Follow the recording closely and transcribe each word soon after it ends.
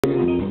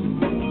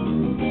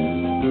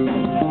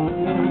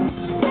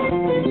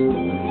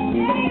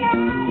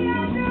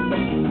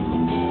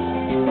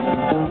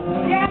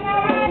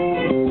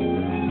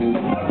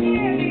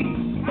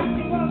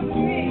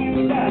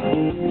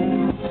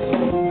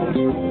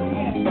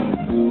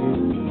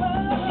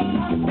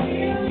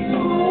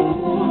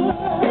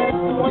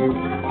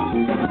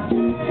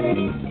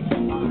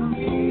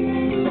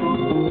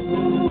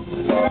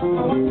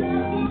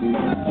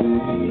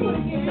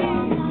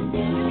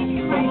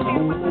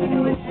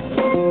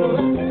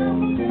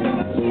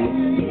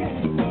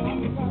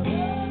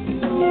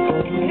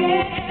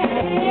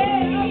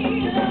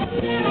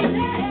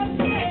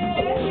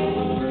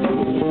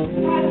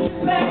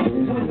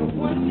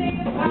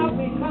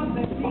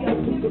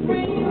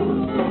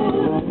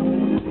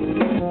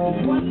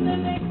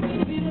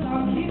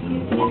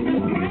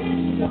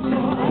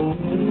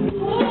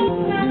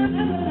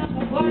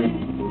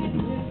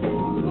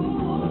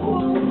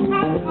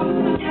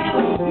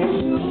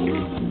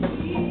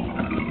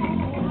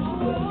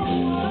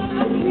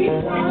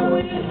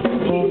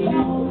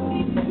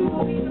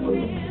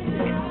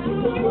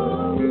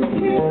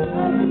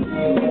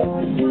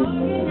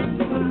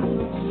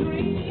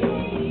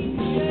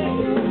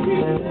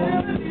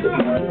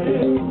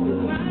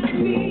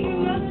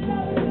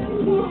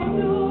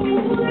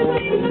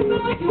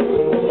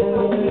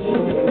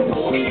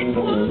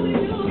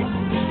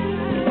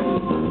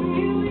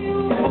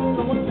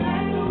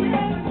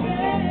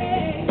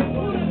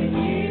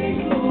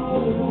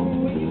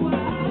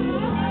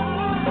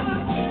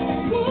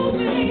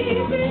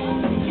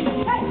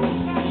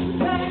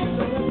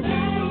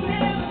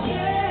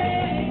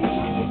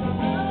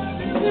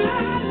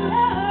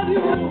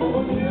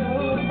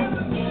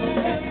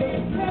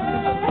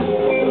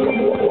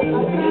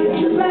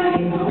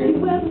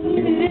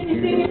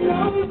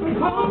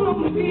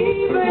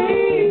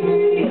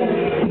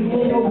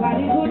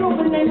Nobody could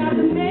open their mouth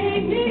to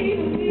make me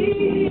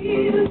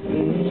feel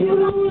you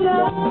don't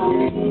love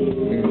me,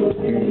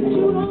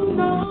 you don't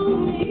know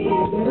me,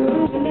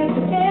 and that's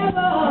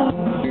forever,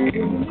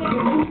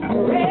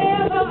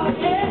 forever.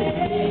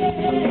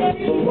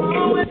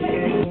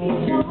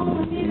 You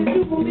want me to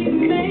be the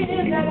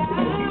man that I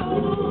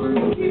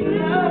want you to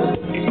love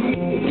me,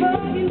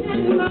 looking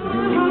at my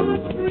heart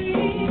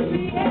screams,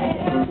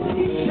 yeah,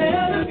 you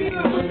tell me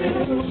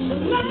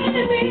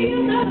reminding me of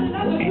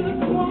another good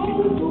one.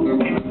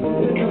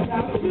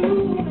 Without you,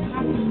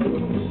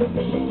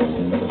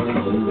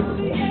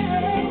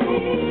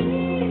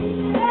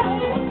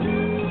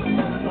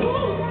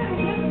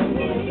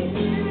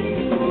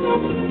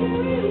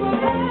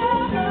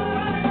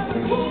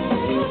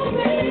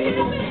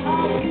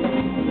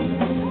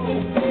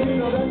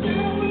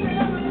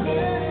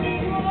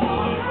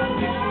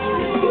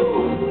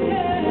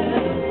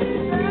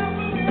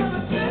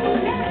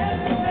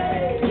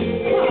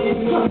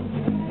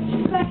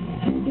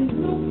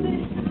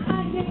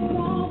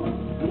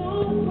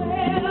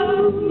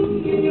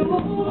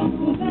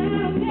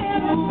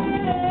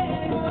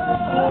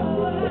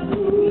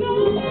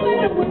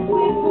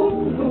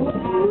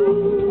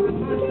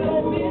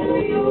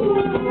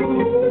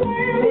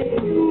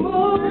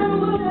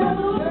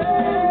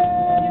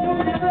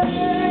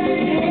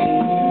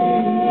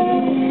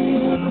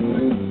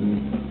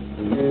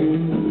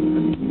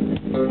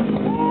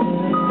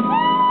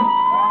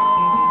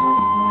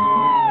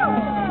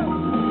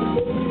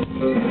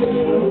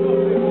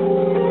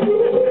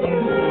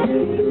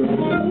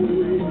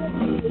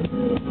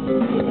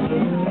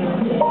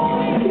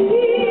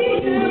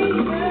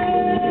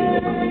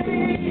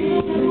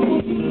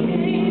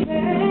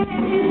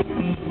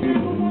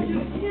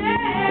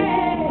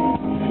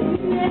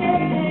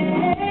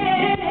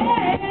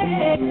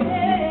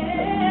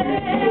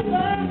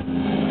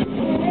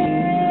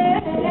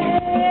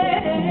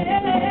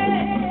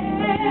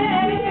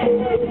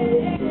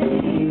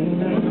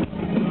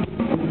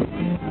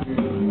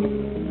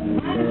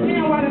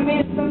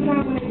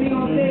 sometimes when they be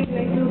on stage and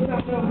they do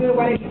something so good,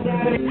 why they get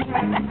down and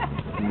cry.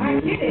 I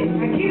get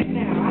it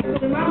now. I have to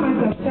remind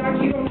myself,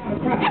 Chuck, you don't have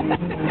to cry.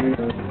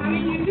 I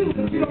mean, you do,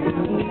 but you don't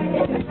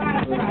have to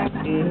cry.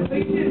 So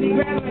you shouldn't be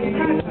grabbing on your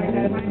conscience like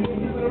that. It might give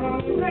people the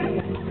wrong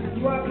impression.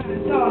 You are kind of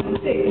tall and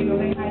thick, you know,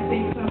 they might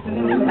think something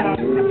else about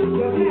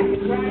your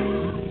package, right?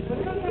 But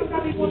sometimes I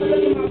just want to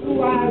look in my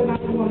blue eyes and I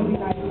just want to be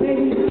like,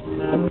 baby,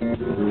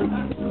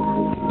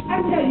 I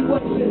tell you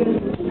what, sugar,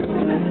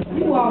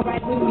 you all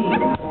right with me.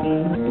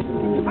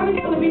 I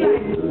just want to be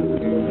like,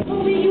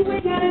 homie, you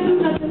ain't got to do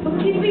nothing but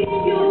keep me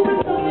you.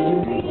 As long as you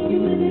be you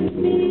and it's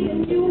me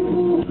and you.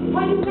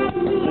 All you got to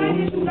do like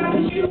is you got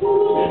to shoot.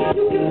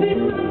 You can fit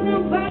around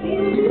nobody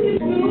and you can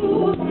do.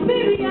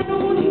 Baby, I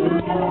don't want you to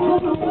have to go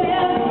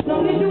nowhere. As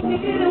long as you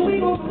here and we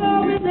gon' go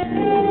in the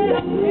air.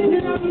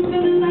 And I'll be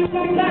feeling like I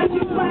got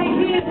you right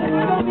here.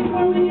 Don't be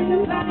worrying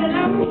about it,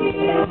 I'm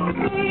here.